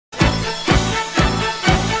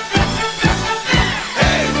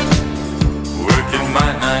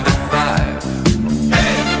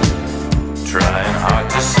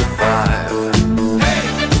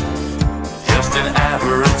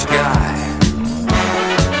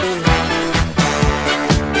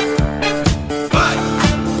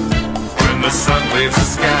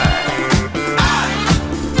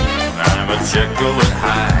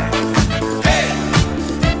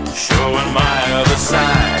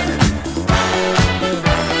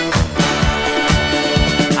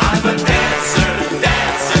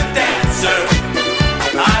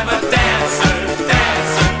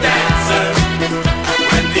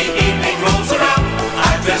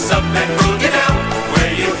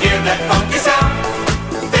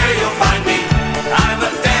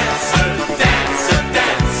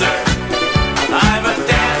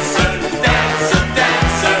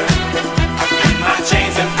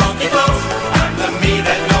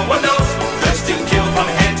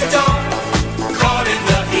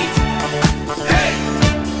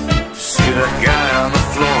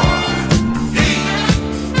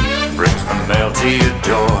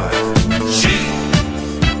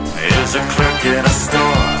as a clerk in a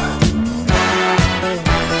store.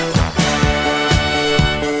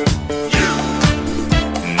 You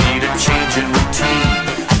need a change in routine,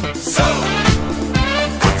 so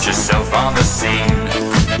put yourself on the scene.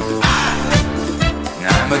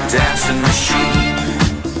 I'm a dancing machine.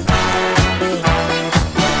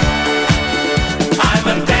 I'm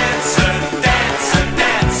a dancer, dancer,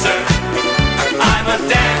 dancer. I'm a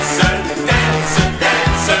dancer, dancer,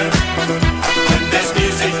 dancer. When there's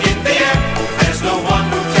music in the air, there's no one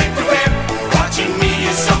who can compare. Watching me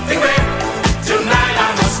is something rare. Tonight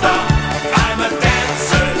I'm a star. I'm a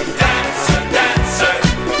dancer, dancer, dancer.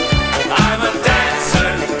 I'm a dancer,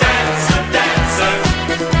 dancer, dancer.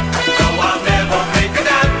 Though I'll never make a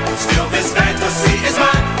dime, still this fantasy is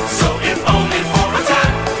mine. So if only for a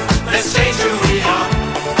time, let's change who we are.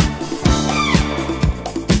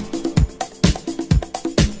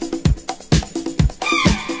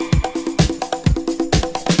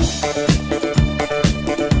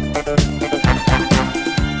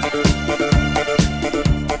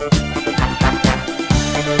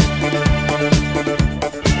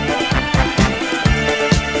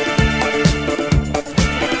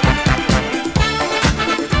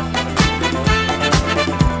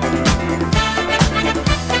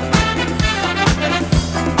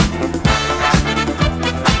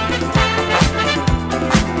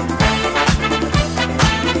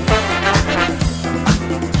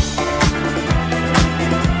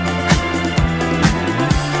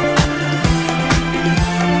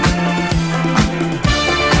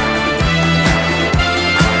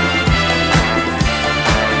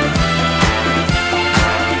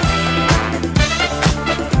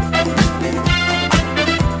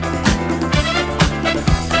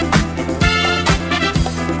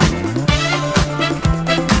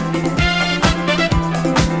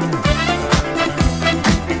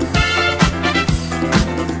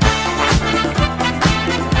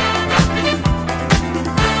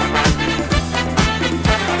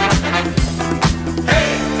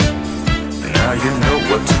 Now you know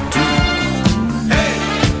what to do. Hey,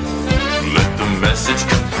 let the message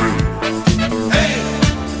come through. Hey,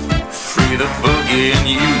 free the boogie in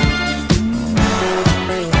you.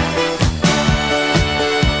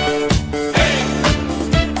 Hey,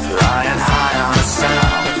 flying high on a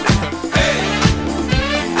sound. Hey,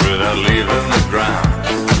 without leaving the ground.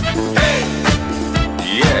 Hey,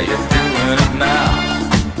 yeah, you're doing it now.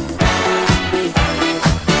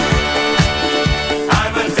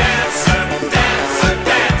 I'm a dancer, dancer,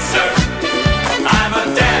 dancer. I'm a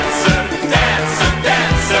dancer, dancer,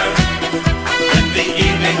 dancer. When the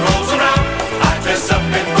evening rolls around, I dress up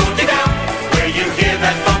and boogie down. Where you hear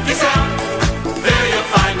that funky sound, there you'll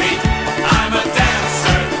find me. I'm a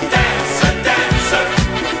dancer, dancer, dancer.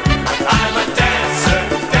 I'm a dancer,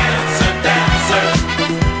 dancer, dancer.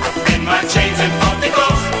 In my chains and funky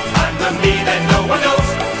clothes, I'm the me that no one knows.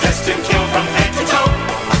 Dressed to kill from head to toe,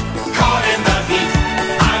 caught in the heat.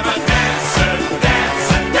 I'm a dancer,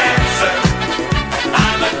 dancer, dancer.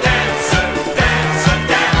 I'm a dancer, dancer,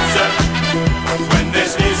 dancer. When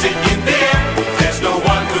there's music in